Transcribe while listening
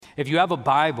If you have a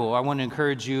Bible, I want to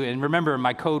encourage you, and remember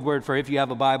my code word for if you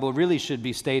have a Bible really should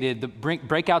be stated,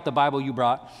 break out the Bible you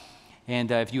brought,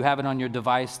 and if you have it on your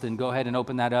device, then go ahead and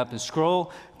open that up and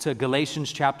scroll to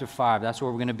Galatians chapter 5. That's where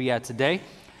we're going to be at today.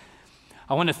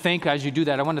 I want to thank, as you do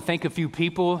that, I want to thank a few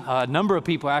people, a number of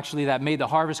people actually that made the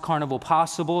Harvest Carnival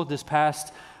possible this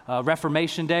past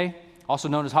Reformation Day, also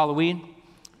known as Halloween.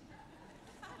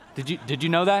 Did you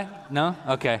know that? No?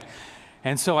 Okay.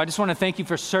 And so I just want to thank you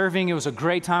for serving. It was a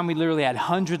great time. We literally had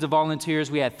hundreds of volunteers.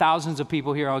 We had thousands of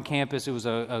people here on campus. It was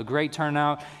a great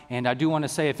turnout. And I do want to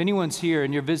say, if anyone's here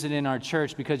and you're visiting our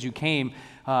church because you came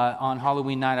on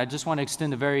Halloween night, I just want to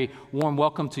extend a very warm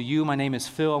welcome to you. My name is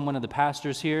Phil. I'm one of the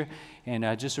pastors here.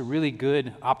 And just a really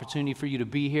good opportunity for you to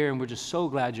be here. And we're just so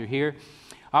glad you're here.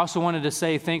 I also wanted to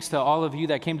say thanks to all of you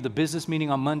that came to the business meeting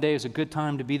on Monday. It was a good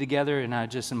time to be together, and I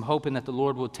just am hoping that the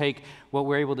Lord will take what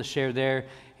we're able to share there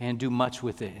and do much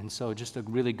with it. And so just a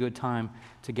really good time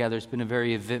together. It's been a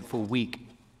very eventful week.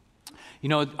 You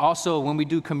know, also when we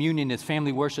do communion, it's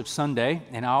Family Worship Sunday,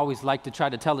 and I always like to try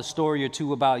to tell a story or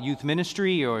two about youth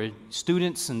ministry or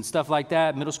students and stuff like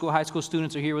that. Middle school, high school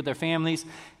students are here with their families,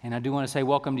 and I do want to say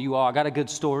welcome to you all. I got a good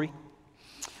story.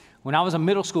 When I was a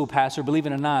middle school pastor, believe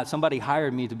it or not, somebody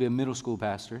hired me to be a middle school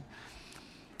pastor.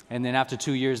 And then after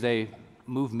 2 years, they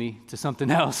moved me to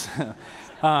something else.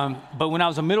 But when I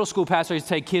was a middle school pastor, I used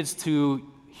to take kids to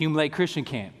Hume Lake Christian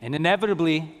Camp. And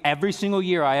inevitably, every single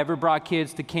year I ever brought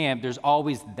kids to camp, there's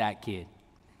always that kid.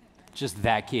 Just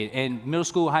that kid. And middle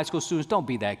school, high school students, don't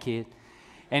be that kid.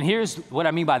 And here's what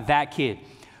I mean by that kid.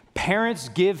 Parents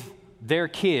give their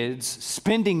kids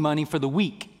spending money for the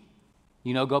week.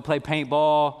 You know, go play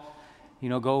paintball, you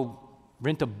know, go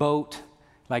rent a boat,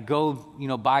 like go, you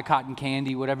know, buy cotton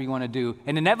candy, whatever you want to do.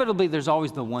 And inevitably, there's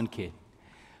always the one kid.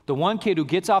 The one kid who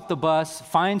gets off the bus,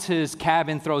 finds his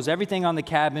cabin, throws everything on the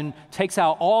cabin, takes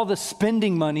out all the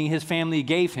spending money his family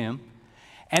gave him,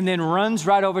 and then runs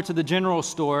right over to the general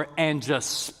store and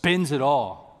just spends it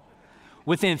all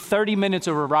within 30 minutes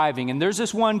of arriving. And there's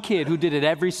this one kid who did it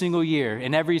every single year.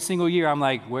 And every single year, I'm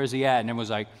like, where's he at? And everyone's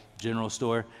like, general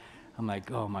store. I'm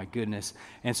like, oh my goodness.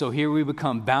 And so here we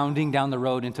become bounding down the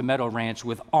road into Meadow Ranch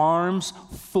with arms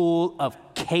full of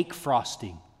cake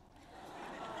frosting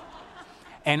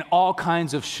and all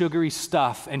kinds of sugary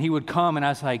stuff. And he would come and I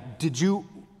was like,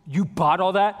 you bought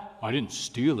all that? I didn't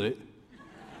steal it.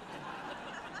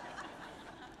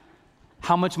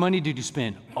 How much money did you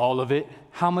spend? All of it.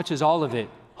 How much is all of it?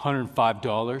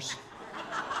 $105.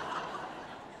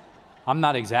 I'm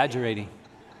not exaggerating.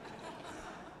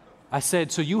 I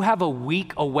said, so you have a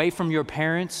week away from your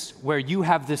parents where you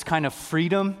have this kind of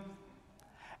freedom,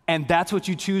 and that's what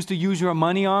you choose to use your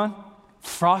money on?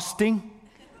 Frosting?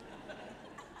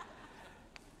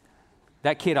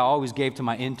 That kid I always gave to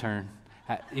my intern.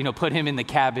 You know, put him in the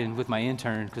cabin with my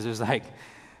intern because it was like,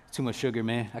 too much sugar,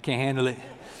 man. I can't handle it.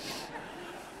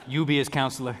 You be his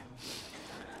counselor.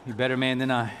 You better man than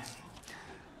I.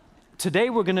 Today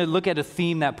we're going to look at a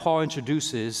theme that Paul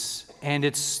introduces, and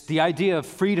it's the idea of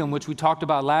freedom, which we talked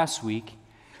about last week,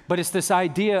 but it's this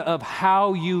idea of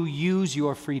how you use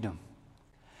your freedom.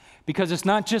 Because it's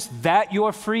not just that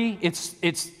you're free,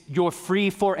 it's you're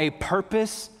free for a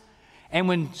purpose. And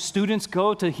when students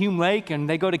go to Hume Lake and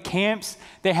they go to camps,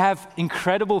 they have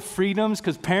incredible freedoms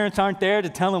because parents aren't there to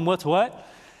tell them what's what.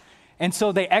 And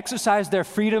so they exercise their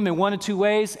freedom in one of two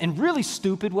ways, in really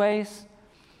stupid ways,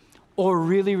 or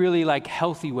really, really like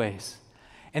healthy ways.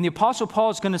 And the Apostle Paul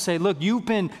is going to say, look, you've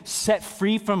been set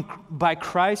free by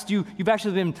Christ. You've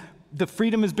actually been, the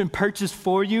freedom has been purchased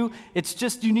for you. It's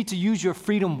just you need to use your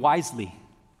freedom wisely.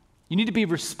 You need to be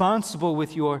responsible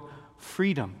with your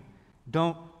freedom.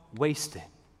 Don't waste it.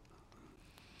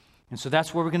 And so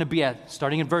that's where we're going to be at.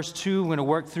 Starting in verse 2, we're going to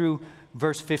work through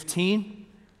verse 15.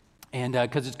 And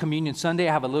because it's Communion Sunday,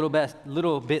 I have a little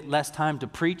bit less time to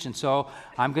preach. And so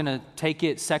I'm going to take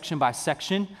it section by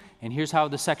section. And here's how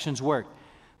the sections work.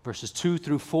 Verses 2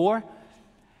 through 4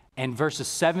 and verses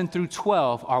 7 through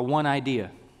 12 are one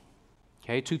idea.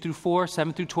 Okay, 2 through 4,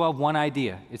 7 through 12, one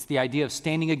idea. It's the idea of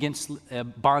standing against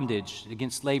bondage,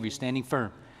 against slavery, standing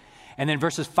firm. And then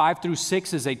verses 5 through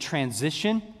 6 is a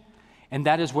transition. And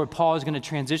that is where Paul is going to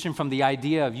transition from the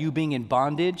idea of you being in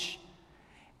bondage.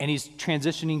 And he's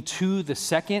transitioning to the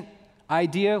second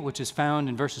idea, which is found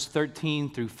in verses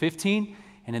 13 through 15.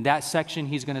 And in that section,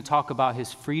 he's going to talk about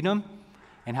his freedom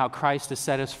and how Christ has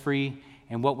set us free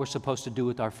and what we're supposed to do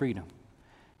with our freedom.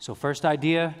 So first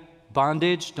idea,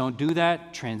 bondage, don't do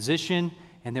that, transition,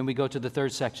 and then we go to the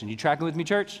third section. You tracking with me,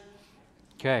 church?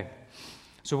 Okay.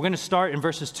 So we're going to start in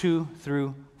verses 2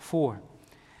 through 4.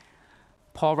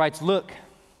 Paul writes, look,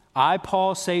 I,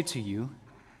 Paul, say to you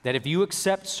that if you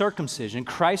accept circumcision,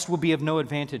 Christ will be of no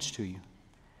advantage to you.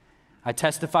 I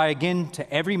testify again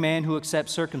to every man who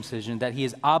accepts circumcision that he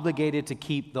is obligated to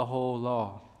keep the whole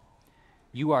law.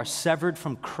 You are severed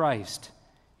from Christ,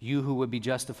 you who would be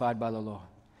justified by the law.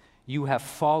 You have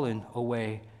fallen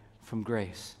away from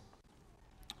grace.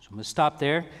 So I'm going to stop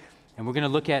there, and we're going to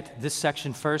look at this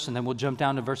section first, and then we'll jump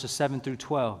down to verses 7 through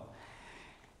 12.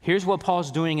 Here's what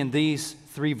Paul's doing in these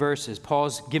 3 verses.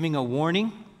 Paul's giving a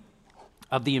warning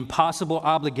of the impossible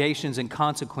obligations and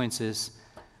consequences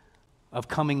of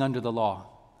coming under the law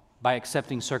by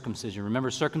accepting circumcision.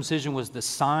 Remember, circumcision was the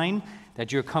sign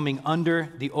that you're coming under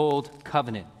the old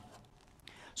covenant.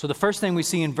 So the first thing we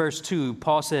see in verse 2,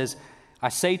 Paul says, I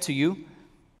say to you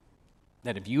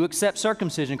that if you accept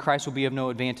circumcision, Christ will be of no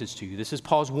advantage to you. This is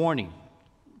Paul's warning.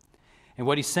 And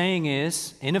what he's saying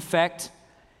is, in effect,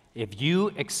 if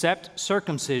you accept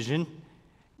circumcision,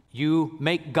 you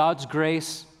make God's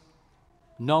grace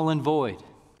null and void.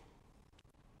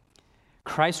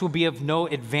 Christ will be of no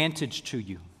advantage to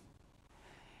you.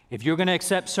 If you're going to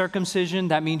accept circumcision,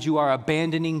 that means you are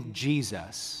abandoning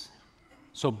Jesus.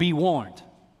 So be warned.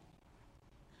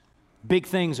 Big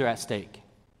things are at stake.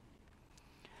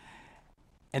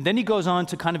 And then he goes on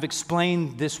to kind of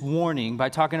explain this warning by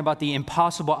talking about the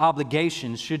impossible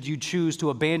obligations should you choose to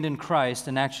abandon Christ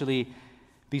and actually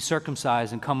be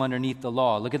circumcised and come underneath the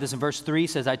law. Look at this in verse 3. It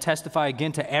says, I testify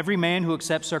again to every man who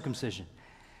accepts circumcision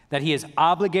that he is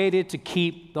obligated to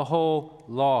keep the whole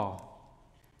law.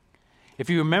 If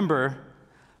you remember,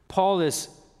 Paul is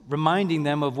reminding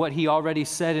them of what he already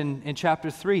said in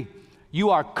chapter 3.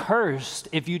 You are cursed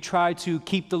if you try to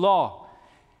keep the law,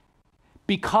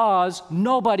 because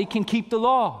nobody can keep the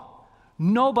law.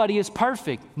 Nobody is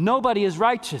perfect. Nobody is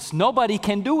righteous. Nobody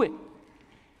can do it.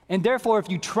 And therefore, if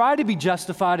you try to be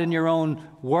justified in your own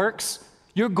works,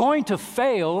 you're going to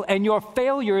fail, and your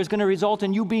failure is going to result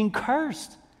in you being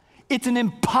cursed. It's an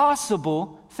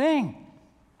impossible thing.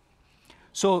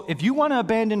 So if you want to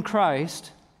abandon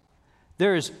Christ,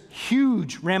 there's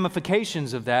huge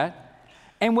ramifications of that.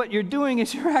 And what you're doing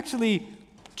is you're actually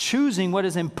choosing what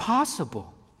is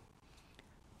impossible.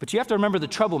 But you have to remember the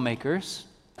troublemakers.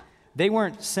 They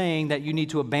weren't saying that you need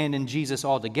to abandon Jesus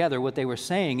altogether. What they were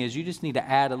saying is you just need to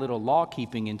add a little law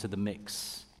keeping into the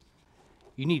mix.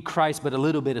 You need Christ, but a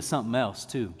little bit of something else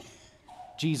too.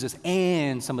 Jesus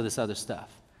and some of this other stuff.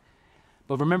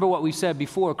 But remember what we said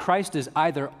before, Christ is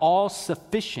either all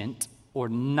sufficient or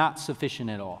not sufficient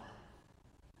at all.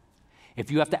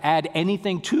 If you have to add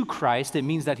anything to Christ, it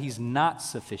means that he's not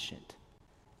sufficient.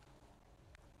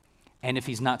 And if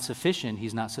he's not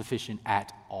sufficient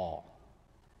at all.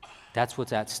 That's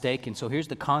what's at stake. And so here's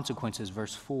the consequences,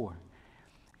 verse 4.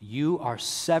 You are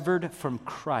severed from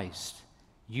Christ,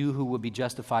 you who will be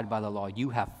justified by the law.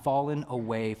 You have fallen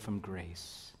away from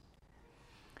grace.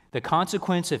 The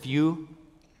consequence if you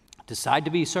decide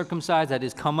to be circumcised, that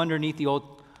is, come underneath the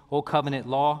old covenant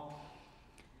law,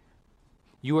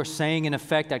 you are saying in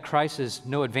effect that Christ is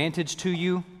no advantage to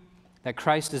you, that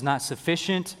Christ is not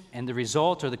sufficient, and the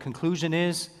result or the conclusion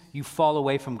is you fall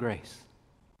away from grace.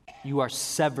 You are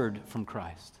severed from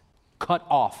Christ, cut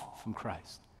off from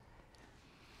Christ.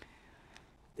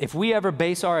 If we ever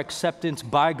base our acceptance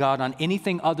by God on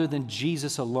anything other than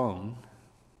Jesus alone,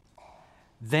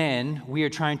 then we are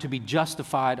trying to be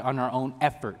justified on our own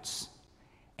efforts.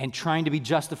 And trying to be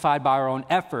justified by our own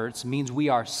efforts means we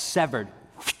are severed.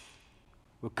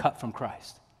 We're cut from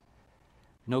Christ.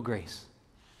 No grace.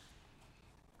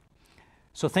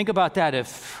 So think about that.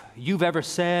 If you've ever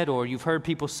said or you've heard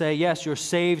people say, yes, you're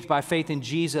saved by faith in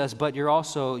Jesus, but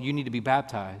you need to be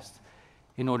baptized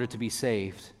in order to be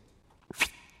saved.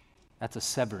 That's a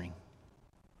severing.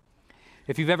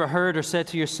 If you've ever heard or said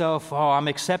to yourself, oh, I'm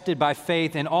accepted by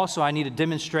faith, and also I need a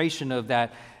demonstration of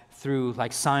that through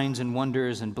like signs and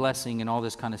wonders and blessing and all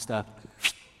this kind of stuff,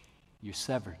 you're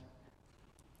severed.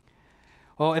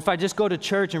 Well, if I just go to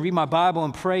church and read my Bible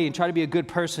and pray and try to be a good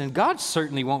person, God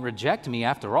certainly won't reject me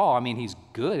after all. I mean, he's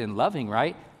good and loving,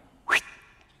 right?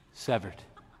 Severed.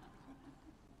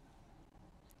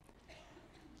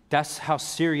 That's how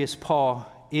serious Paul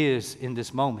is in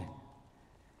this moment.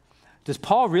 Does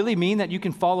Paul really mean that you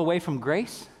can fall away from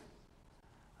grace?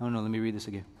 Oh no, let me read this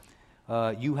again.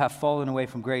 You have fallen away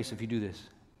from grace if you do this.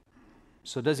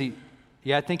 So does he?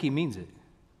 Yeah, I think he means it.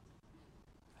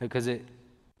 Because it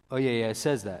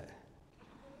says that.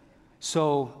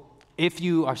 So if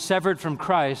you are severed from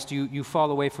Christ, you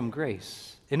fall away from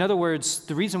grace. In other words,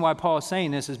 the reason why Paul is saying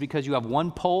this is because you have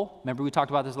one pole. Remember we talked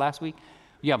about this last week?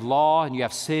 You have law and you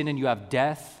have sin and you have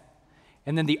death.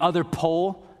 And then the other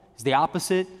pole is the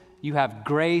opposite. You have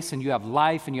grace and you have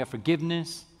life and you have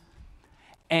forgiveness.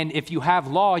 And if you have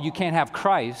law, you can't have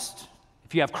Christ.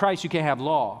 If you have Christ, you can't have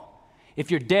law.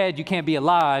 If you're dead, you can't be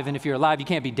alive. And if you're alive, you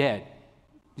can't be dead.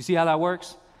 You see how that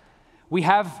works? We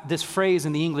have this phrase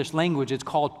in the English language. It's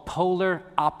called polar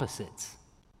opposites.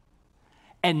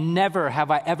 And never have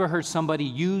I ever heard somebody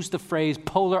use the phrase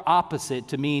polar opposite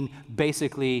to mean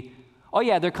basically, oh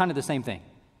yeah, they're kind of the same thing.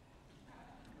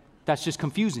 That's just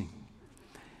confusing.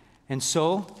 And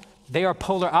so they are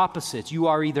polar opposites. You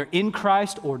are either in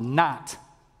Christ or not.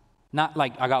 Not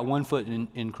like I got one foot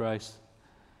in Christ.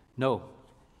 No,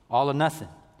 all or nothing.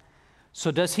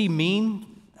 So does he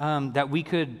mean that we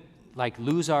could like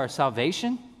lose our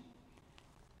salvation?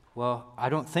 Well, I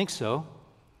don't think so.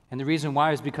 And the reason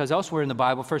why is because elsewhere in the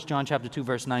Bible, 1 John chapter 2,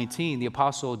 verse 19, the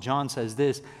Apostle John says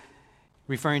this,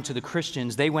 referring to the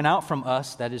Christians, they went out from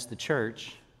us, that is the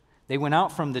church. They went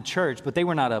out from the church, but they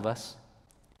were not of us.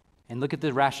 And look at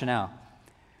the rationale.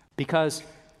 Because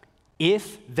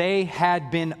if they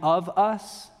had been of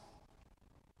us,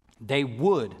 they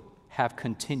would have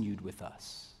continued with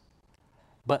us.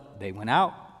 But they went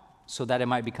out so that it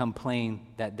might become plain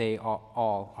that they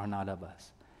all are not of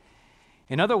us.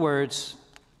 In other words,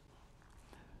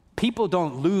 people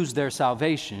don't lose their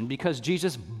salvation because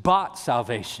Jesus bought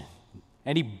salvation.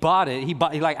 And he bought it. He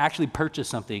like actually purchased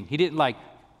something. He didn't like,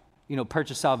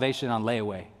 purchase salvation on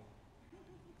layaway,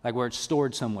 like where it's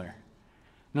stored somewhere.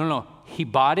 No. He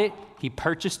bought it. He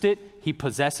purchased it. He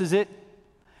possesses it.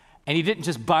 And he didn't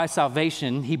just buy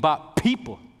salvation. He bought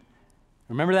people.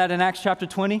 Remember that in Acts chapter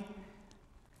 20?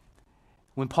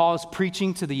 When Paul is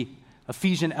preaching to the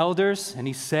Ephesian elders and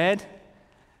he said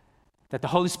that the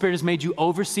Holy Spirit has made you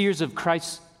overseers of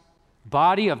Christ's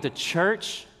body, of the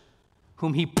church,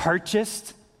 whom he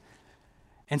purchased.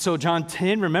 And so John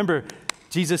 10, remember,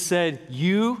 Jesus said,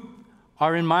 you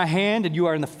are in my hand and you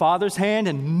are in the Father's hand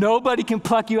and nobody can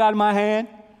pluck you out of my hand.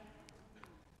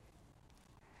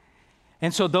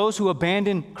 And so those who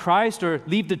abandon Christ or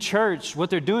leave the church, what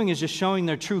they're doing is just showing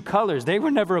their true colors. They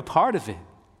were never a part of it.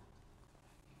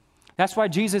 That's why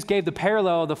Jesus gave the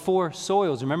parallel of the 4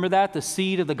 soils. Remember that? The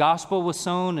seed of the gospel was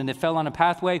sown and it fell on a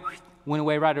pathway, went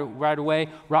away right away.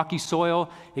 Rocky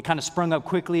soil, it kind of sprung up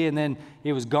quickly and then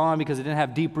it was gone because it didn't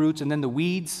have deep roots. And then the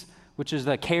weeds, which is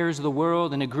the cares of the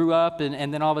world, and it grew up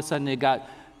and then all of a sudden it got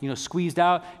squeezed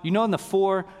out. In the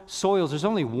 4 soils, there's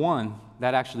only one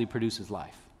that actually produces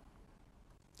life.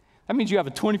 That means you have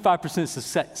a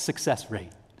 25% success rate.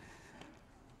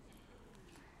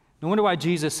 No wonder why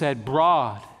Jesus said,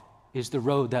 broad is the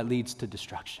road that leads to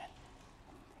destruction,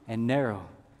 and narrow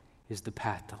is the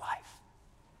path to life.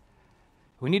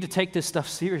 We need to take this stuff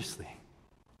seriously.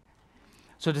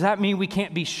 So does that mean we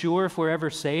can't be sure if we're ever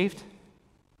saved?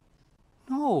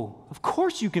 No, of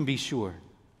course you can be sure.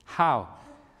 How?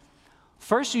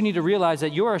 First, you need to realize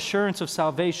that your assurance of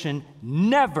salvation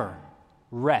never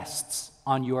rests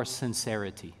on your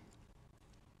sincerity.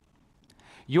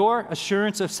 Your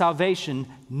assurance of salvation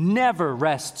never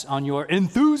rests on your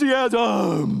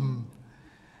enthusiasm.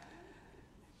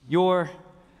 Your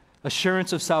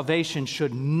assurance of salvation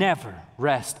should never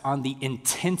rest on the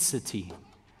intensity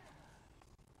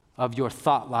of your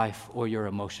thought life or your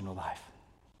emotional life.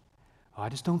 Oh, I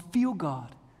just don't feel God.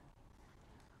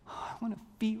 Oh, I want to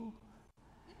feel.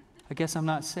 I guess I'm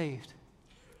not saved.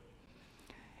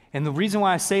 And the reason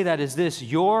why I say that is this: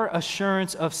 your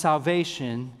assurance of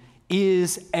salvation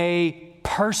is a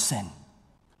person,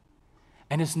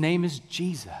 and his name is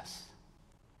Jesus.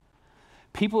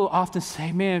 People often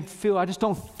say, man, Phil, I just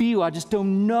don't feel, I just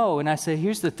don't know. And I say,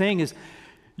 here's the thing is,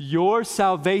 your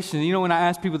salvation, when I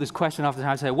ask people this question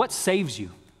oftentimes, I say, what saves you?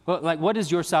 Well, what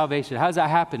is your salvation? How does that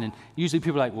happen? And usually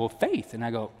people are like, well, faith. And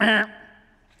I go, and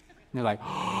they're like,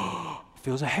 oh,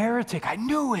 Phil's a heretic, I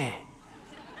knew it.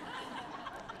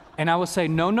 And I will say,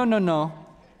 no.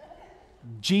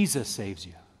 Jesus saves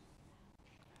you.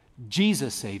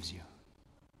 Jesus saves you.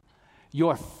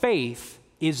 Your faith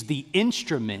is the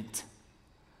instrument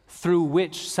through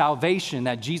which salvation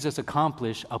that Jesus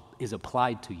accomplished is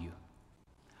applied to you.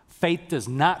 Faith does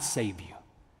not save you.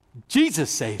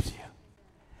 Jesus saves you.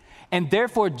 And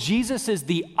therefore, Jesus is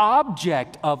the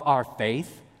object of our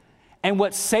faith. And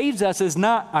what saves us is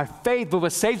not our faith, but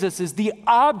what saves us is the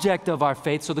object of our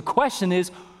faith. So the question is,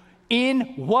 in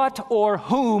what or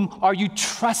whom are you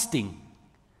trusting?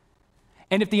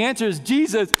 And if the answer is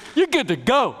Jesus, you're good to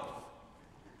go.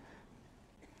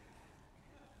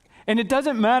 And it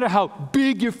doesn't matter how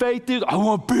big your faith is. I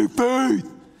want big faith.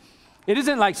 It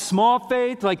isn't like small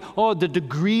faith, like, oh, the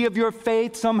degree of your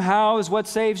faith somehow is what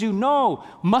saves you. No,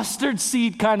 mustard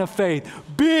seed kind of faith,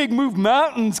 big move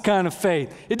mountains kind of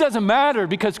faith. It doesn't matter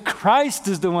because Christ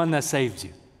is the one that saves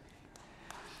you.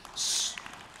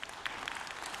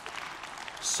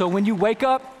 So when you wake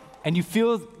up and you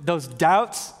feel those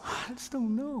doubts, I just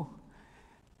don't know.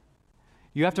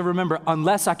 You have to remember,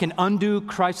 unless I can undo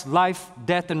Christ's life,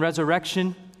 death, and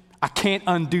resurrection, I can't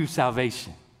undo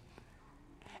salvation.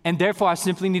 And therefore, I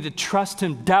simply need to trust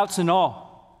him, doubts and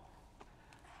all.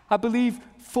 I believe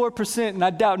 4% and I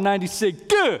doubt 96.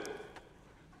 Good.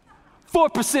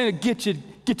 4% will get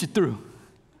you through.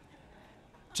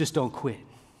 Just don't quit.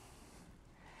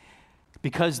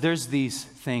 Because there's these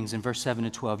things in verse 7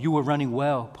 and 12. You were running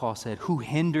well, Paul said. Who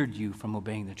hindered you from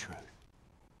obeying the truth?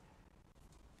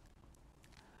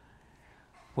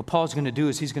 What Paul's going to do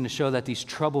is he's going to show that these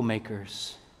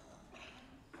troublemakers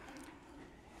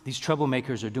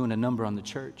are doing a number on the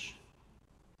church.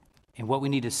 And what we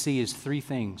need to see is three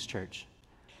things, church.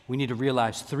 We need to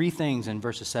realize three things in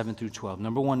verses 7 through 12.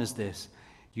 Number one is this.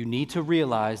 You need to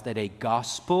realize that a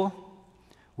gospel,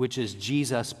 which is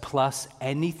Jesus plus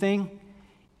anything,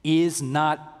 is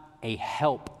not a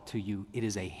help to you. It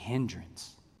is a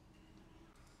hindrance.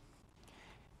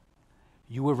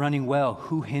 You were running well.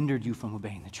 Who hindered you from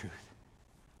obeying the truth?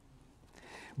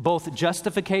 Both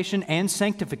justification and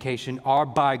sanctification are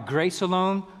by grace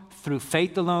alone, through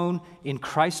faith alone, in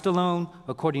Christ alone,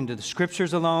 according to the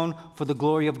Scriptures alone, for the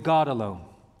glory of God alone.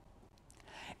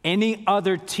 Any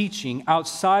other teaching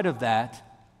outside of that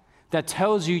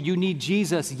tells you you need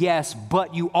Jesus, yes,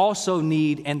 but you also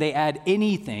need, and they add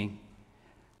anything,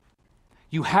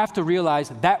 you have to realize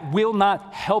that will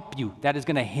not help you. That is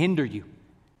going to hinder you.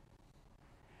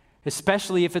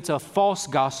 Especially if it's a false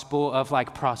gospel of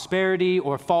like prosperity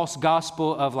or false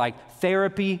gospel of like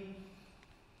therapy.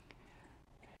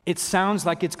 It sounds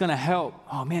like it's going to help.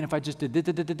 Oh man, if I just did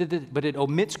this, but it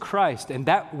omits Christ, and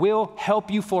that will help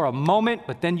you for a moment,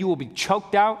 but then you will be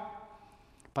choked out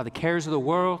by the cares of the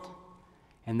world,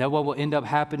 and then what will end up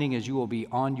happening is you will be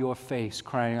on your face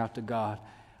crying out to God,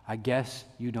 I guess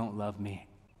you don't love me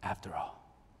after all.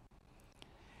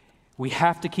 We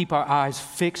have to keep our eyes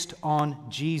fixed on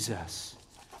Jesus,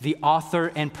 the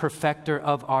author and perfecter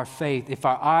of our faith. If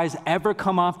our eyes ever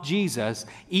come off Jesus,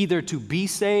 either to be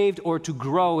saved or to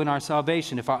grow in our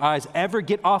salvation, if our eyes ever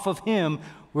get off of him,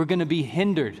 we're going to be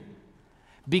hindered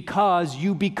because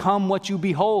you become what you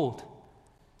behold.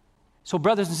 So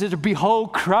brothers and sisters,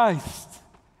 behold Christ,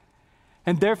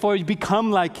 and therefore you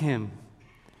become like him.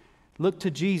 Look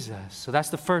to Jesus. So that's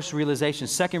the first realization.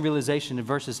 Second realization in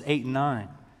verses 8 and 9.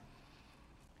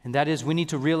 And that is, we need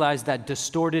to realize that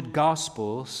distorted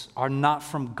gospels are not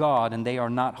from God and they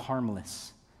are not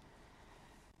harmless.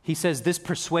 He says this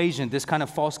persuasion, this kind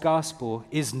of false gospel,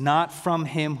 is not from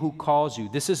him who calls you.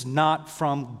 This is not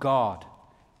from God.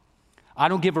 I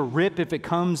don't give a rip if it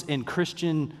comes in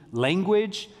Christian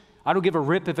language. I don't give a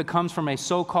rip if it comes from a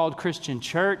so-called Christian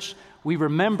church. We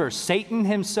remember Satan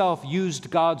himself used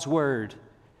God's word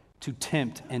to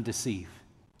tempt and deceive.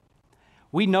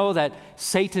 We know that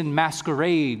Satan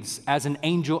masquerades as an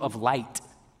angel of light.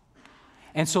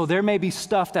 And so there may be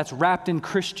stuff that's wrapped in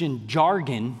Christian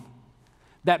jargon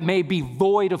that may be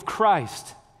void of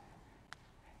Christ.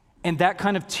 And that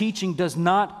kind of teaching does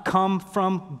not come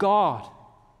from God.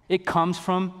 It comes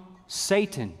from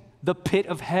Satan, the pit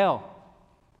of hell.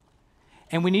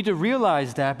 And we need to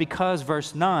realize that because,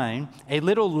 verse 9, a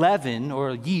little leaven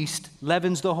or yeast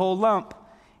leavens the whole lump.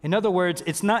 In other words,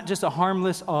 it's not just a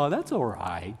harmless, oh, that's all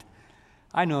right.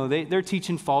 I know they're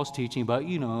teaching false teaching, but,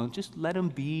 just let them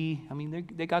be. I mean,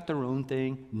 they got their own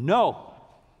thing. No.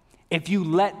 If you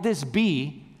let this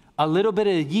be, a little bit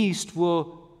of yeast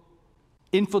will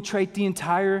infiltrate the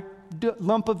entire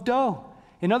lump of dough.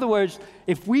 In other words,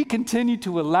 if we continue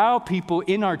to allow people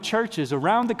in our churches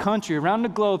around the country, around the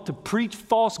globe, to preach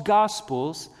false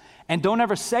gospels and don't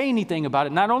ever say anything about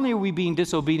it, not only are we being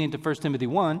disobedient to 1 Timothy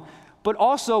 1, but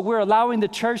also we're allowing the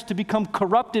church to become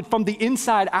corrupted from the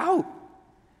inside out.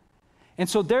 And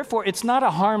so therefore, it's not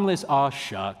a harmless, oh,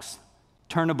 shucks,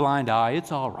 turn a blind eye,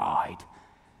 it's all right.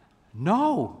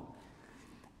 No.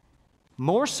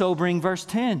 More sobering, verse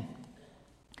 10.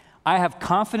 I have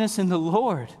confidence in the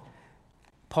Lord,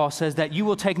 Paul says, that you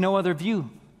will take no other view.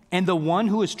 And the one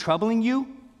who is troubling you,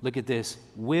 look at this,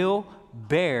 will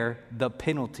bear the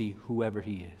penalty, whoever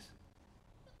he is.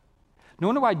 No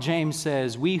wonder why James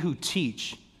says, we who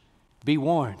teach, be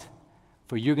warned,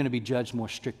 for you're going to be judged more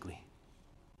strictly.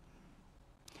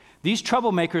 These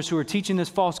troublemakers who are teaching this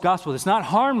false gospel, it's not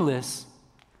harmless.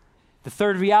 The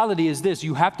third reality is this,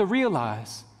 you have to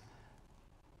realize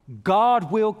God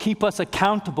will keep us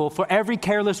accountable for every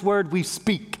careless word we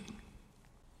speak,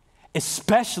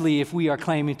 especially if we are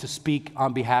claiming to speak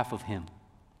on behalf of him.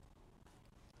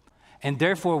 And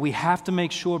therefore, we have to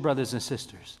make sure, brothers and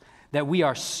sisters, that we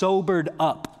are sobered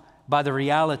up by the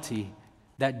reality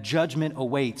that judgment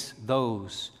awaits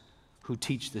those who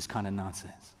teach this kind of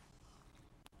nonsense.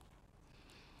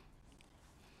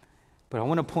 But I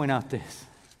want to point out this.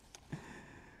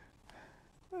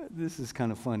 This is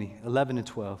kind of funny. 11 and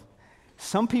 12.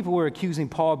 Some people were accusing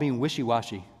Paul of being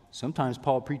wishy-washy. Sometimes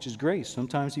Paul preaches grace.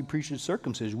 Sometimes he preaches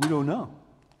circumcision. We don't know.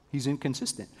 He's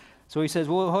inconsistent. So he says,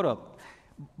 well, hold up.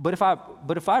 But if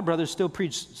I, brothers, still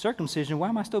preach circumcision, why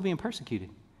am I still being persecuted?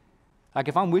 Like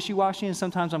if I'm wishy-washy and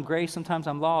sometimes I'm grace, sometimes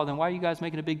I'm law, then why are you guys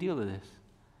making a big deal of this?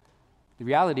 The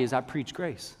reality is I preach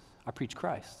grace. I preach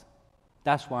Christ.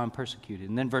 That's why I'm persecuted.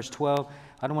 And then verse 12,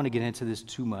 I don't want to get into this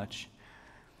too much.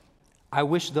 I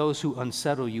wish those who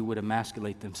unsettle you would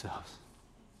emasculate themselves.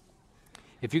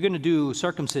 If you're going to do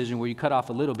circumcision where you cut off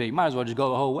a little bit, you might as well just go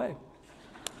the whole way.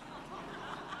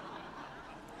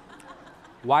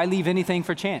 Why leave anything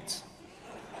for chance?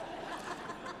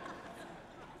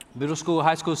 Middle school,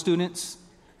 high school students,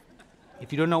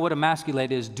 if you don't know what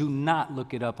emasculate is, do not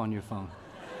look it up on your phone.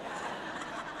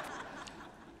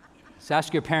 So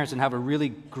ask your parents and have a really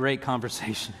great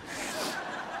conversation.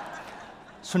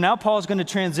 So now Paul's going to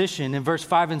transition in verse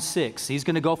 5 and 6. He's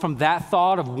going to go from that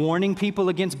thought of warning people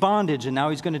against bondage, and now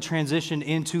he's going to transition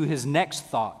into his next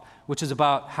thought, which is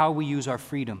about how we use our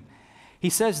freedom. He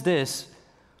says this,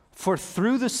 "For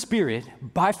through the Spirit,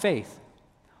 by faith,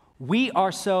 we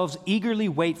ourselves eagerly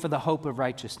wait for the hope of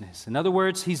righteousness." In other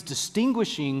words, he's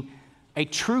distinguishing a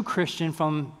true Christian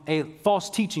from a false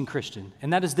teaching Christian,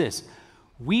 and that is this.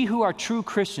 We who are true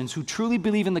Christians, who truly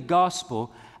believe in the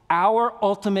gospel, our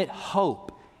ultimate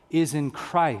hope is in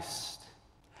Christ.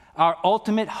 Our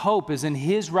ultimate hope is in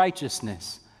his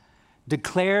righteousness,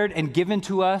 declared and given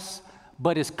to us,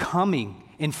 but is coming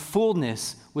in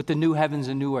fullness with the new heavens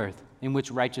and new earth in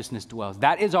which righteousness dwells.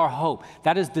 That is our hope.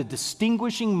 That is the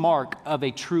distinguishing mark of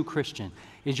a true Christian,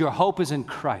 is your hope is in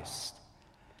Christ.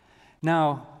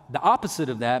 Now, the opposite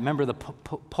of that, remember the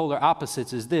polar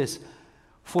opposites, is this.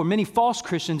 For many false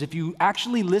Christians, if you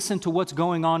actually listen to what's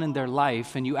going on in their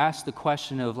life and you ask the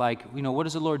question of like, what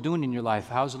is the Lord doing in your life?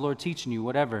 How's the Lord teaching you?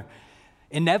 Whatever.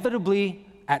 Inevitably,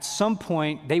 at some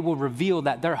point, they will reveal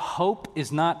that their hope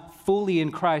is not fully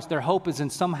in Christ. Their hope is in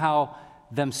somehow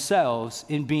themselves,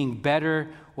 in being better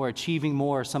or achieving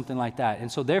more or something like that.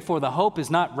 And so therefore, the hope is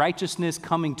not righteousness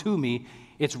coming to me.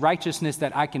 It's righteousness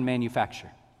that I can manufacture.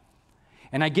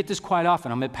 And I get this quite often.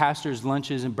 I'm at pastors'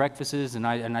 lunches and breakfasts, and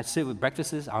I sit with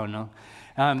breakfasts, I don't know.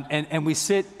 And we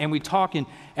sit and we talk, and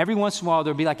every once in a while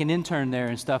there'll be like an intern there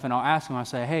and stuff, and I'll ask them, I'll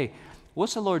say, hey,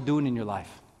 what's the Lord doing in your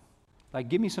life? Like,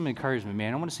 give me some encouragement,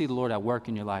 man. I want to see the Lord at work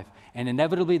in your life. And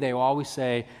inevitably, they will always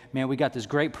say, man, we got this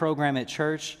great program at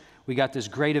church. We got this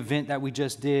great event that we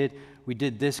just did. We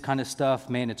did this kind of stuff.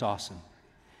 Man, it's awesome.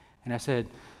 And I said,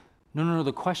 no.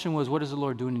 The question was, what is the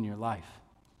Lord doing in your life?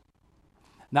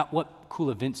 Not what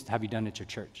cool events have you done at your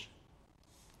church.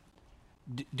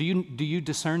 Do you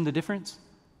discern the difference?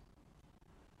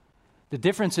 The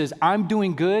difference is I'm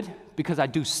doing good because I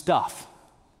do stuff.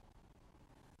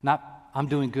 Not I'm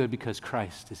doing good because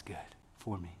Christ is good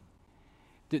for me.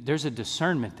 There's a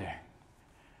discernment there.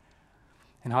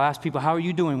 And I'll ask people, how are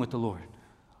you doing with the Lord?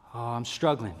 Oh, I'm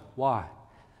struggling. Why?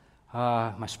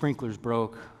 My sprinkler's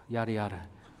broke, yada, yada.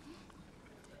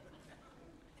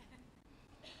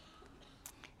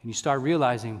 And you start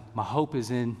realizing my hope is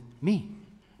in me.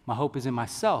 My hope is in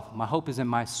myself. My hope is in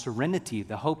my serenity.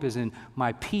 The hope is in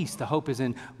my peace. The hope is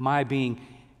in my being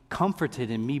comforted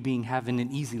and me having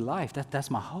an easy life. That's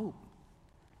my hope.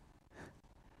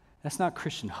 That's not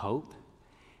Christian hope.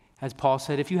 As Paul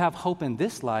said, if you have hope in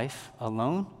this life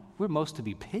alone, we're most to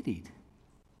be pitied.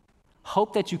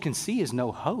 Hope that you can see is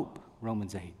no hope,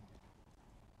 Romans 8.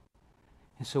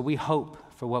 And so we hope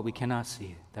for what we cannot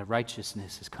see, that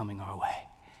righteousness is coming our way.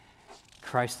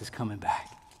 Christ is coming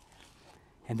back.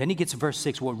 And then he gets to verse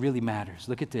 6, what really matters.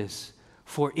 Look at this.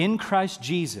 For in Christ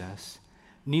Jesus,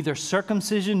 neither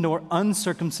circumcision nor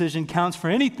uncircumcision counts for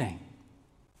anything.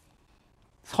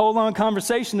 This whole long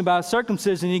conversation about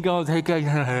circumcision, he goes, hey,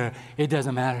 guys, it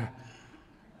doesn't matter.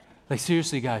 Like,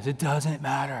 seriously, guys, it doesn't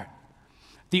matter.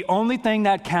 The only thing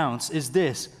that counts is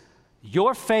this,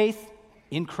 your faith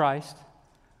in Christ,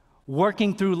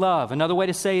 working through love. Another way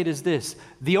to say it is this,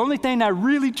 the only thing that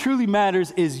really truly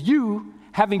matters is you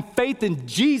having faith in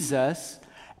Jesus,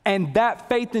 and that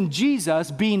faith in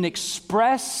Jesus being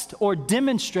expressed or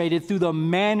demonstrated through the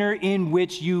manner in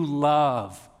which you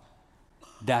love.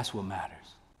 That's what matters.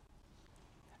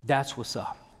 That's what's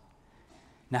up.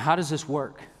 Now, how does this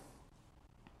work?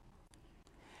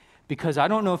 Because I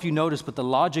don't know if you noticed, but the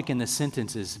logic in the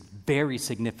sentence is very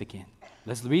significant.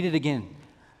 Let's read it again.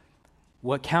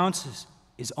 What counts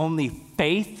is only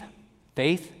faith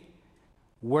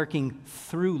working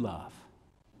through love.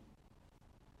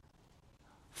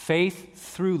 Faith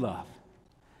through love.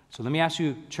 So let me ask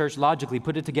you, church, logically,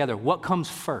 put it together. What comes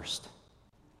first?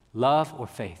 Love or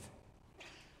faith?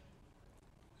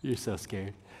 You're so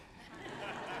scared.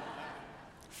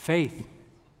 Faith.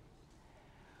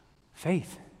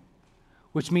 Faith.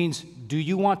 Which means, do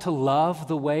you want to love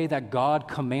the way that God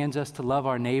commands us to love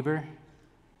our neighbor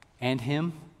and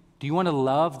Him? Do you want to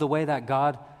love the way that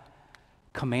God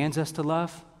commands us to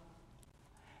love?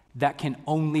 That can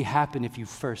only happen if you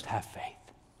first have faith.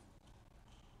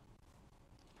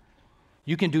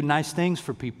 You can do nice things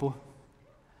for people,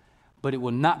 but it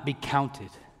will not be counted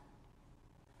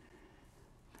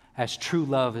as true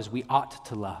love as we ought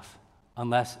to love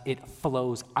unless it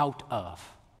flows out of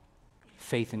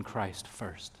faith in Christ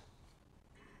first.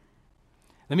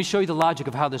 Let me show you the logic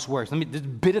of how this works. This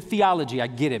bit of theology, I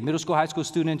get it. Middle school, high school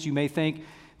students, you may think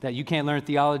that you can't learn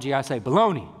theology. I say,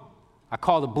 baloney. I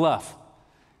call the bluff.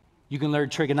 You can learn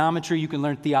trigonometry, you can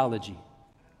learn theology.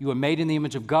 You are made in the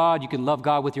image of God. You can love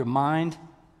God with your mind.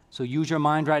 So use your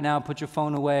mind right now, put your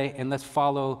phone away, and let's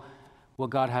follow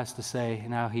what God has to say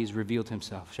and how He's revealed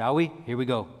Himself. Shall we? Here we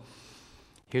go.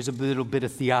 Here's a little bit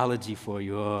of theology for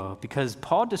you. Because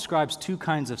Paul describes two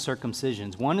kinds of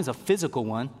circumcisions. One is a physical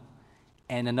one,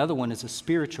 and another one is a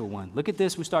spiritual one. Look at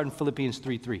this. We start in Philippians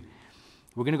 3:3.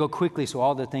 We're going to go quickly, so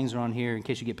all the things are on here. In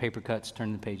case you get paper cuts,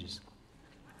 turn the pages.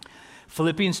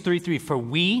 Philippians 3:3. For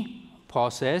we,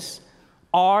 Paul says,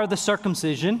 are the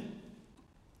circumcision.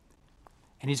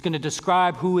 And he's going to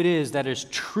describe who it is that is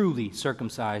truly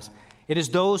circumcised. It is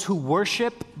those who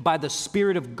worship by the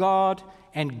Spirit of God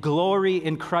and glory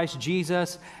in Christ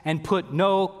Jesus and put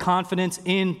no confidence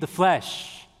in the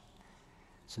flesh.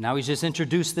 So now he's just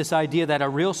introduced this idea that a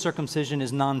real circumcision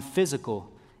is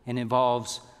non-physical and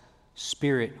involves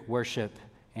spirit worship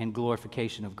and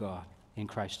glorification of God in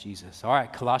Christ Jesus. All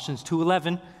right, Colossians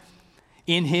 2:11.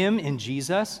 In Him, in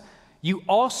Jesus, you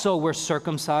also were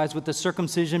circumcised with the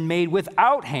circumcision made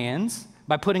without hands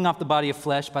by putting off the body of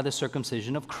flesh by the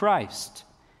circumcision of Christ.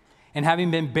 And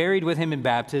having been buried with Him in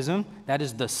baptism, that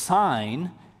is the sign,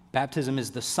 baptism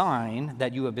is the sign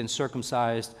that you have been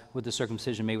circumcised with the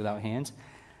circumcision made without hands.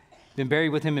 Been buried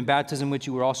with Him in baptism, which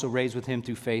you were also raised with Him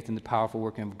through faith in the powerful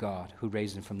working of God, who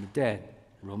raised Him from the dead.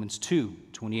 Romans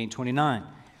 2:28-29.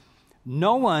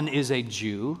 No one is a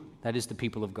Jew, that is the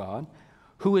people of God,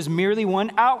 who is merely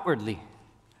one outwardly,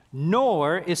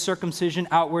 nor is circumcision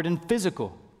outward and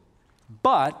physical.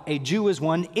 But a Jew is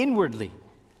one inwardly,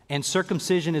 and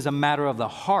circumcision is a matter of the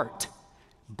heart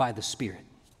by the Spirit.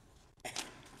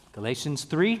 Galatians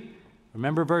 3,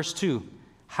 remember verse 2.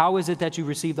 How is it that you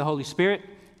receive the Holy Spirit?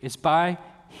 It's by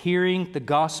hearing the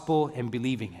gospel and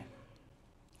believing it.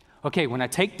 Okay, when I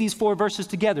take these four verses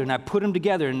together and I put them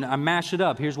together and I mash it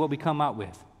up, here's what we come out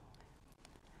with.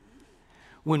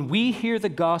 When we hear the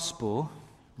gospel,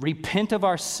 repent of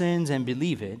our sins and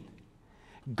believe it,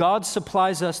 God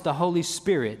supplies us the Holy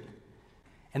Spirit,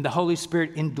 and the Holy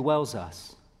Spirit indwells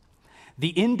us. The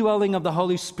indwelling of the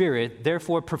Holy Spirit,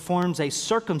 therefore, performs a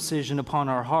circumcision upon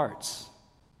our hearts.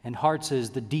 And hearts is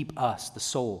the deep us, the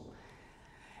soul.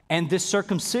 And this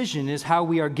circumcision is how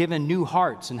we are given new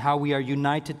hearts and how we are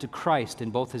united to Christ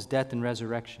in both His death and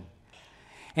resurrection.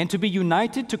 And to be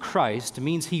united to Christ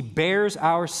means He bears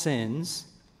our sins,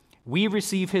 we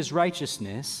receive His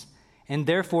righteousness, and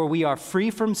therefore we are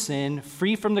free from sin,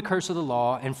 free from the curse of the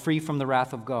law, and free from the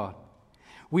wrath of God.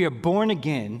 We are born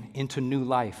again into new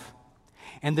life.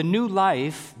 And the new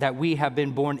life that we have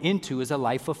been born into is a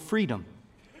life of freedom.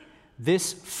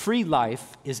 This free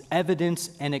life is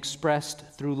evidenced and expressed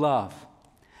through love.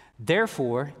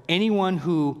 Therefore, anyone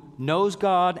who knows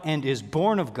God and is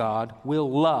born of God will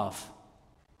love.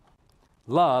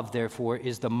 Love, therefore,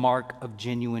 is the mark of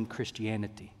genuine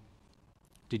Christianity.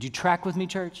 Did you track with me,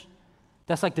 church?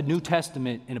 That's like the New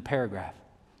Testament in a paragraph.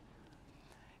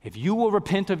 If you will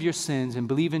repent of your sins and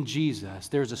believe in Jesus,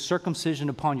 there's a circumcision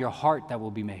upon your heart that will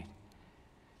be made.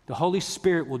 The Holy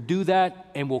Spirit will do that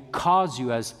and will cause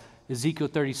you, as Ezekiel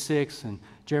 36 and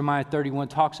Jeremiah 31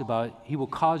 talks about, He will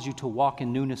cause you to walk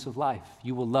in newness of life.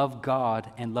 You will love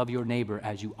God and love your neighbor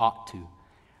as you ought to.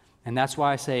 And that's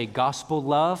why I say gospel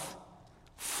love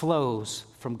flows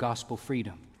from gospel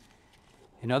freedom.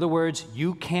 In other words,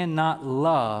 you cannot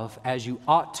love as you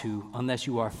ought to unless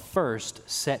you are first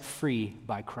set free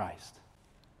by Christ.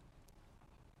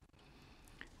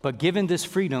 But given this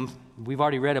freedom, we've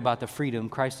already read about the freedom,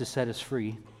 Christ has set us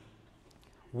free.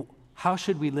 How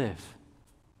should we live?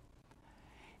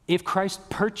 If Christ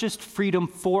purchased freedom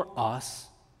for us,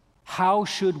 how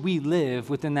should we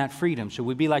live within that freedom? Should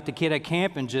we be like the kid at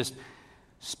camp and just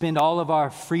spend all of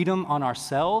our freedom on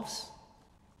ourselves?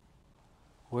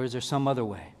 Or is there some other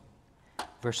way?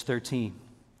 Verse 13.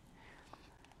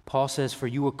 Paul says, for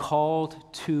you were called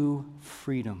to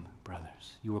freedom,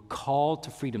 brothers. You were called to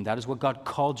freedom. That is what God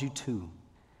called you to.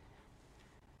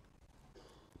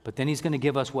 But then he's going to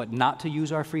give us what not to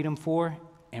use our freedom for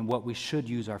and what we should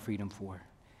use our freedom for.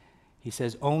 He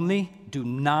says, only do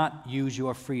not use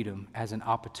your freedom as an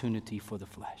opportunity for the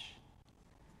flesh.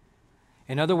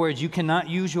 In other words, you cannot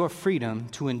use your freedom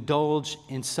to indulge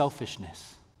in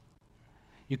selfishness.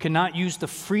 You cannot use the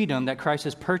freedom that Christ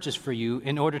has purchased for you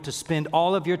in order to spend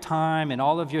all of your time and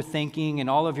all of your thinking and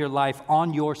all of your life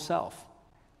on yourself.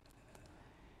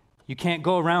 You can't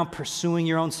go around pursuing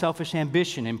your own selfish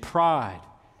ambition and pride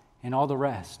and all the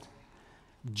rest.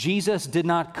 Jesus did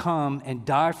not come and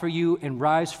die for you and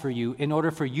rise for you in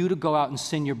order for you to go out and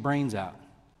sin your brains out.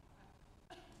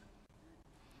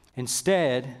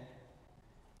 Instead,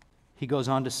 he goes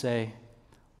on to say,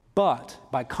 but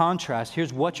by contrast,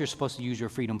 here's what you're supposed to use your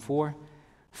freedom for.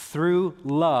 Through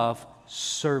love,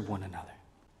 serve one another.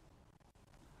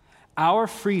 Our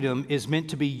freedom is meant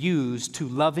to be used to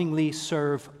lovingly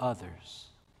serve others.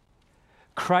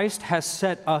 Christ has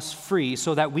set us free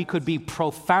so that we could be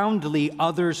profoundly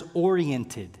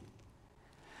others-oriented.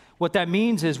 What that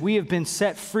means is we have been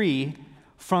set free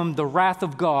from the wrath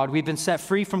of God. We've been set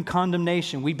free from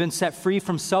condemnation. We've been set free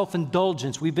from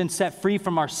self-indulgence. We've been set free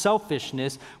from our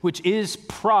selfishness, which is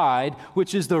pride,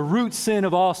 which is the root sin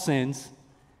of all sins.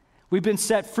 We've been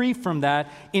set free from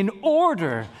that in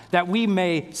order that we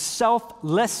may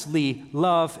selflessly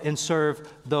love and serve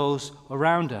those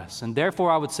around us. And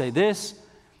therefore, I would say this: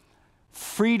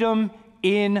 freedom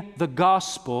in the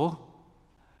gospel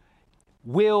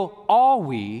will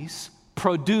always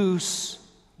produce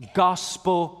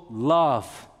gospel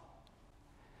love.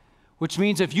 Which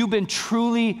means if you've been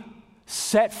truly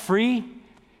set free,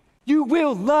 you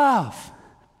will love.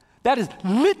 That is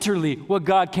literally what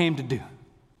God came to do.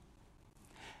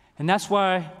 And that's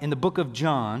why in the book of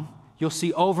John, you'll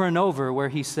see over and over where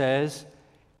he says,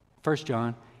 1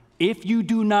 John, if you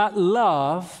do not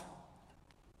love,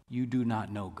 you do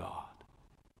not know God.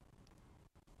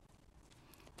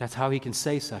 That's how he can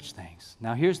say such things.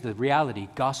 Now here's the reality.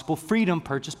 Gospel freedom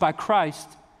purchased by Christ.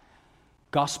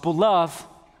 Gospel love.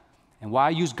 And why I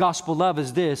use gospel love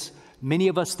is this. Many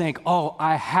of us think, oh,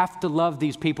 I have to love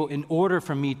these people in order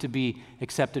for me to be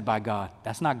accepted by God.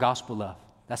 That's not gospel love.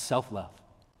 That's self-love.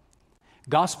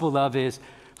 Gospel love is,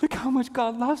 look how much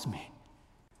God loves me.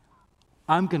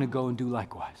 I'm going to go and do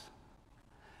likewise.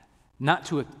 Not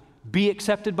to be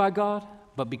accepted by God,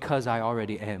 but because I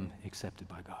already am accepted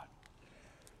by God.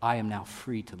 I am now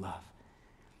free to love.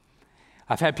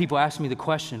 I've had people ask me the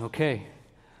question, okay,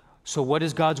 so what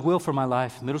is God's will for my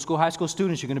life? Middle school, high school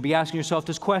students, you're going to be asking yourself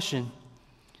this question,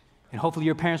 and hopefully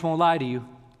your parents won't lie to you.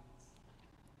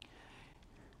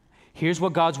 Here's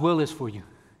what God's will is for you.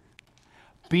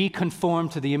 Be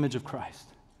conformed to the image of Christ.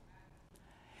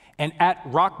 And at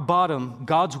rock bottom,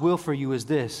 God's will for you is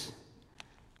this: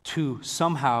 to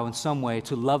somehow, in some way,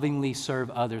 to lovingly serve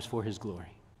others for his glory.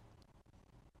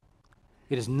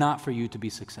 It is not for you to be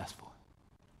successful,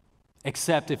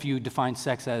 except if you define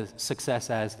success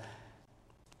as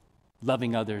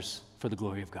loving others for the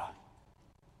glory of God.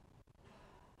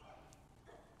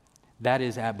 That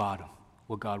is at bottom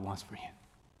what God wants for you.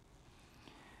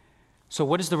 So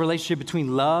what is the relationship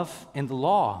between love and the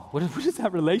law? What is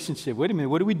that relationship? Wait a minute,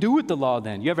 what do we do with the law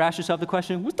then? You ever ask yourself the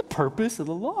question, what's the purpose of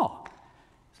the law?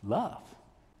 It's love.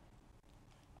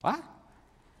 What?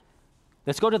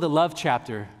 Let's go to the love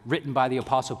chapter written by the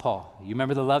Apostle Paul. You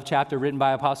remember the love chapter written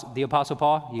by the Apostle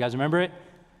Paul? You guys remember it?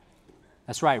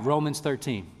 That's right, Romans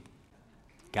 13.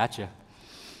 Gotcha.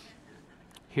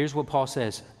 Here's what Paul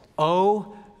says: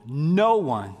 owe no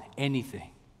one anything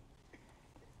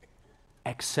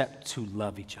except to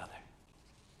love each other.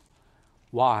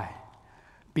 Why?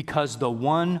 Because the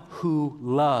one who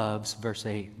loves, verse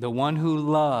 8, the one who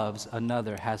loves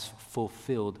another has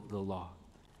fulfilled the law.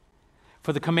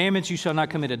 For the commandments, you shall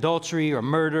not commit adultery or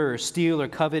murder or steal or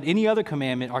covet, any other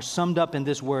commandment, are summed up in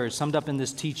this word, summed up in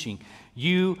this teaching.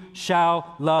 You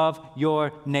shall love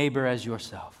your neighbor as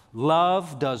yourself.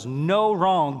 Love does no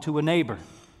wrong to a neighbor.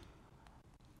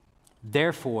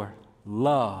 Therefore,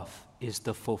 love is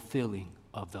the fulfilling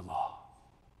of the law.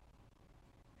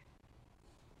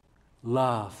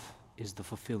 Love is the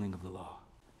fulfilling of the law.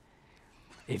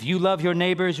 If you love your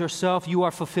neighbor as yourself, you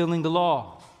are fulfilling the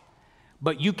law.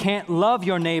 But you can't love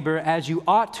your neighbor as you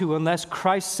ought to unless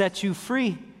Christ sets you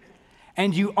free.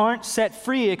 And you aren't set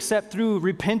free except through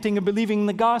repenting and believing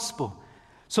the gospel.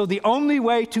 So the only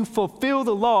way to fulfill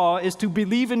the law is to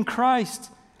believe in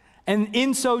Christ. And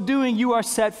in so doing, you are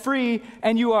set free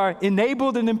and you are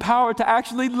enabled and empowered to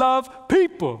actually love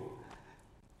people.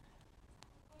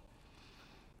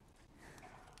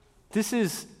 This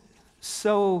is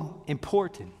so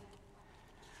important.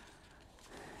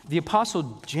 The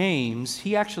Apostle James,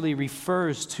 he actually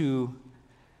refers to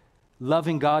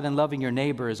loving God and loving your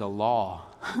neighbor as a law.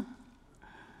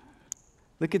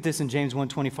 Look at this in James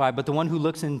 1:25. But the one who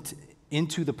looks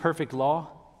into the perfect law,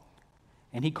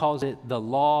 and he calls it the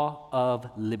law of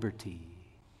liberty.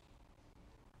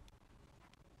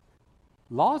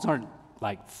 Laws aren't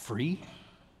like free.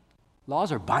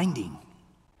 Laws are binding.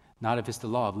 Not if it's the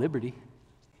law of liberty.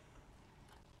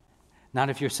 Not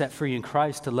if you're set free in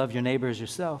Christ to love your neighbor as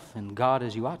yourself and God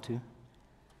as you ought to.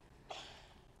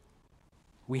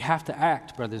 We have to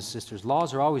act, brothers and sisters.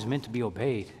 Laws are always meant to be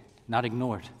obeyed, not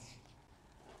ignored.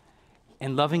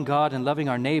 And loving God and loving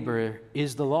our neighbor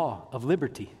is the law of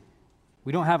liberty.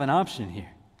 We don't have an option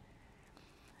here.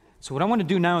 So what I want to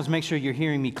do now is make sure you're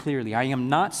hearing me clearly. I am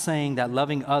not saying that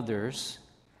loving others,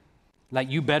 like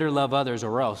you better love others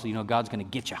or else, God's going to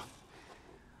get you.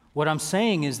 What I'm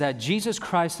saying is that Jesus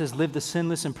Christ has lived the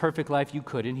sinless and perfect life you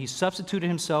couldn't. He substituted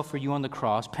himself for you on the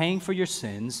cross, paying for your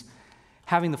sins,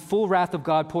 having the full wrath of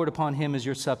God poured upon him as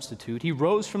your substitute. He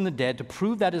rose from the dead to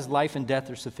prove that his life and death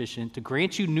are sufficient to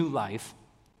grant you new life.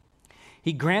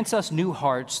 He grants us new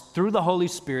hearts through the Holy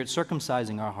Spirit,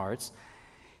 circumcising our hearts.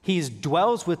 He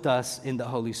dwells with us in the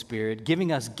Holy Spirit,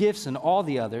 giving us gifts and all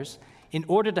the others in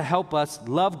order to help us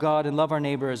love God and love our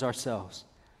neighbor as ourselves.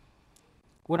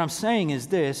 What I'm saying is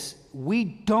this: we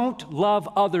don't love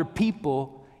other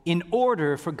people in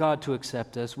order for God to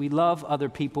accept us. We love other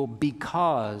people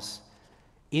because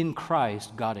in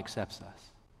Christ, God accepts us.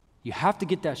 You have to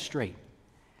get that straight.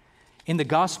 In the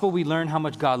gospel, we learn how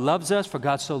much God loves us, for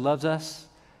God so loves us.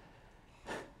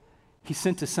 He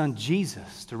sent his son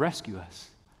Jesus to rescue us.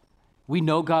 We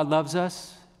know God loves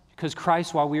us because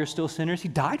Christ, while we were still sinners, he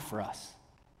died for us.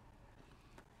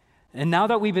 And now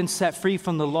that we've been set free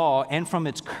from the law and from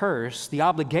its curse, the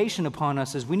obligation upon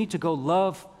us is we need to go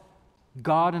love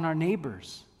God and our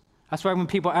neighbors. That's why when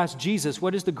people ask Jesus,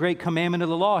 what is the great commandment of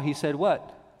the law? He said,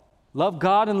 what? Love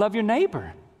God and love your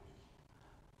neighbor.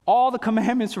 All the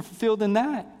commandments are fulfilled in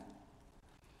that.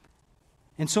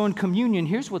 And so in communion,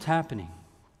 here's what's happening.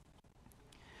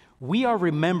 We are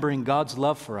remembering God's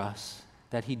love for us,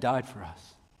 that he died for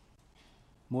us.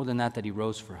 More than that he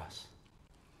rose for us.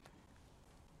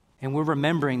 And we're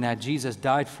remembering that Jesus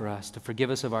died for us to forgive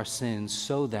us of our sins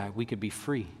so that we could be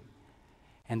free.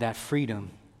 And that freedom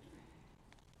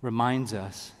reminds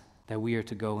us that we are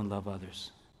to go and love others.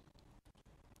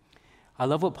 I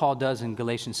love what Paul does in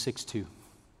Galatians 6:2.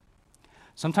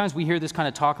 Sometimes we hear this kind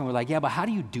of talk and we're like, yeah, but how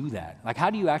do you do that? Like, how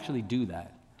do you actually do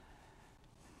that?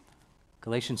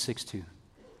 Galatians 6:2.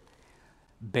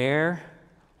 Bear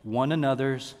one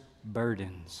another's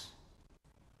burdens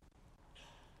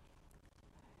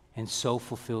and so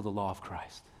fulfill the law of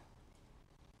Christ.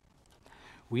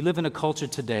 We live in a culture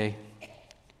today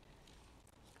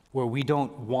where we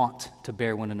don't want to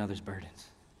bear one another's burdens.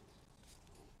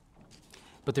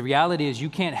 But the reality is you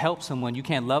can't help someone, you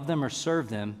can't love them or serve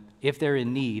them if they're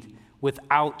in need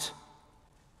without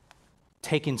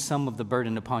taking some of the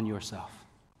burden upon yourself.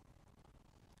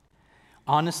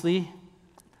 Honestly,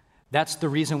 that's the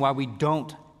reason why we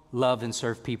don't love and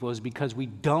serve people, is because we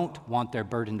don't want their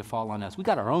burden to fall on us. We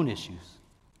got our own issues.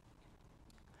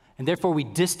 And therefore we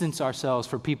distance ourselves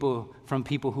from people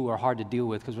who are hard to deal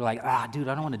with, because we're like, dude,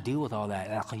 I don't want to deal with all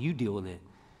that. You deal with it.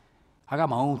 I got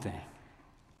my own thing.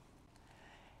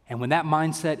 And when that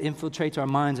mindset infiltrates our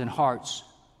minds and hearts,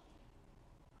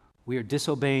 we are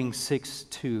disobeying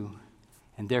 6:2,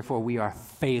 and therefore we are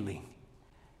failing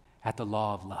at the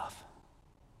law of love.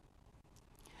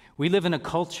 We live in a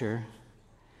culture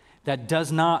that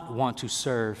does not want to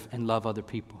serve and love other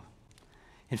people.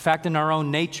 In fact, in our own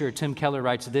nature, Tim Keller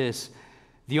writes this: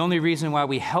 the only reason why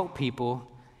we help people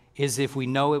is if we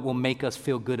know it will make us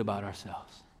feel good about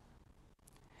ourselves.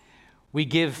 We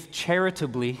give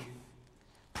charitably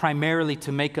primarily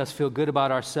to make us feel good about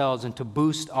ourselves and to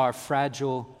boost our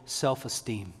fragile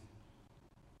self-esteem.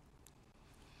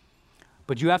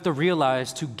 But you have to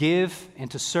realize to give and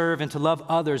to serve and to love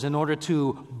others in order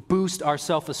to boost our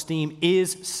self-esteem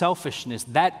is selfishness.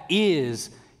 That is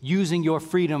using your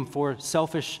freedom for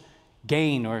selfish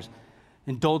gain or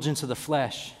indulgence of the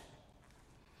flesh.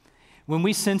 When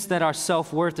we sense that our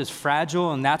self-worth is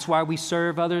fragile and that's why we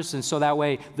serve others, and so that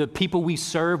way the people we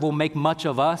serve will make much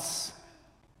of us,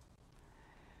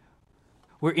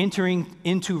 we're entering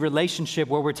into relationship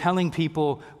where we're telling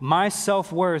people my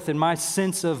self-worth and my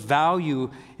sense of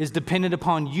value is dependent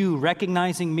upon you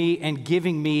recognizing me and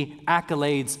giving me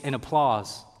accolades and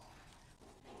applause.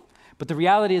 But the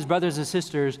reality is, brothers and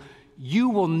sisters, you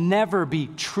will never be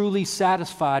truly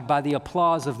satisfied by the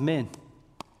applause of men.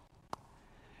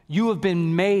 You have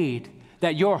been made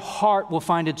that your heart will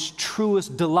find its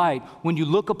truest delight when you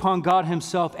look upon God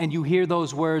himself and you hear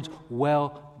those words,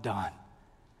 well done,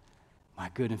 my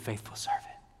good and faithful servant.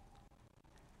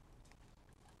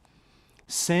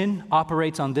 Sin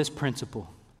operates on this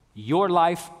principle: your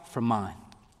life for mine.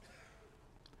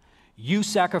 You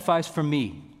sacrifice for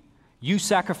me. You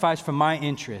sacrifice for my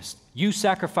interest. You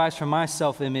sacrifice for my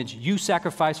self-image. You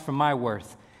sacrifice for my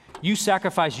worth. You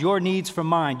sacrifice your needs for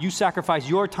mine. You sacrifice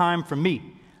your time for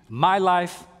me. My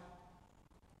life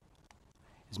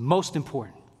is most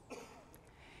important.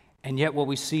 And yet what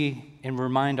we see and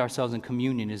remind ourselves in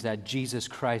communion is that Jesus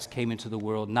Christ came into the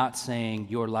world not saying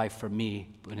your life for me,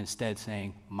 but instead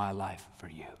saying my life for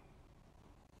you.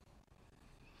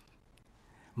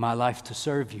 My life to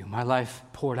serve you, my life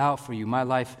poured out for you, my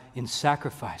life in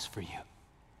sacrifice for you.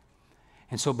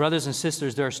 And so, brothers and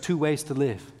sisters, there's two ways to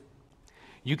live.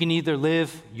 You can either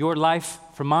live your life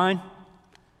for mine.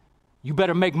 You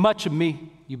better make much of me.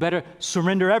 You better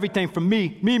surrender everything for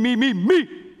me. Me.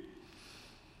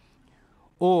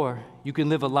 Or you can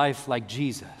live a life like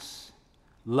Jesus,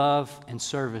 love and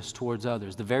service towards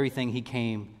others, the very thing he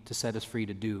came to set us free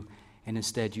to do. And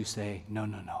instead you say, no,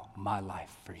 my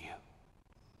life for you.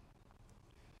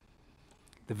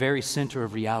 The very center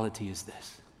of reality is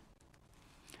this.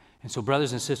 And so,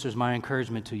 brothers and sisters, my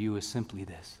encouragement to you is simply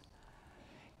this.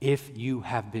 If you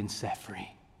have been set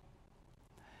free,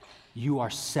 you are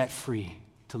set free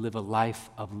to live a life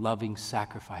of loving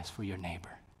sacrifice for your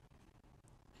neighbor.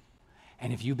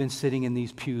 And if you've been sitting in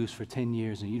these pews for 10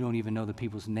 years and you don't even know the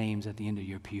people's names at the end of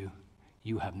your pew,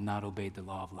 you have not obeyed the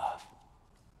law of love.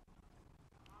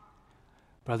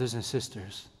 Brothers and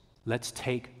sisters, let's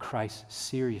take Christ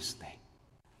seriously.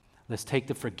 Let's take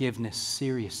the forgiveness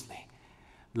seriously.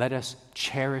 Let us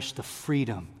cherish the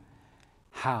freedom.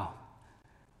 How?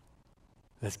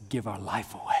 Let's give our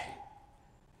life away.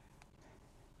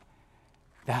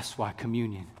 That's why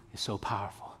communion is so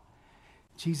powerful.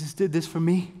 Jesus did this for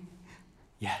me.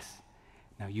 Yes.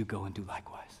 Now you go and do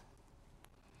likewise.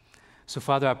 So,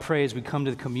 Father, I pray as we come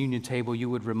to the communion table, you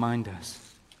would remind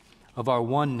us of our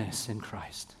oneness in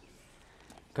Christ.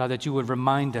 God, that you would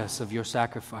remind us of your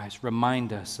sacrifice,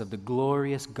 remind us of the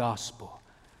glorious gospel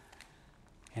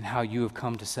and how you have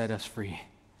come to set us free.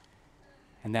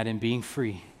 And that in being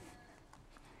free,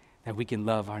 that we can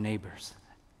love our neighbors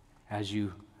as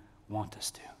you want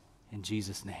us to. In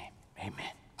Jesus' name,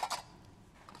 amen.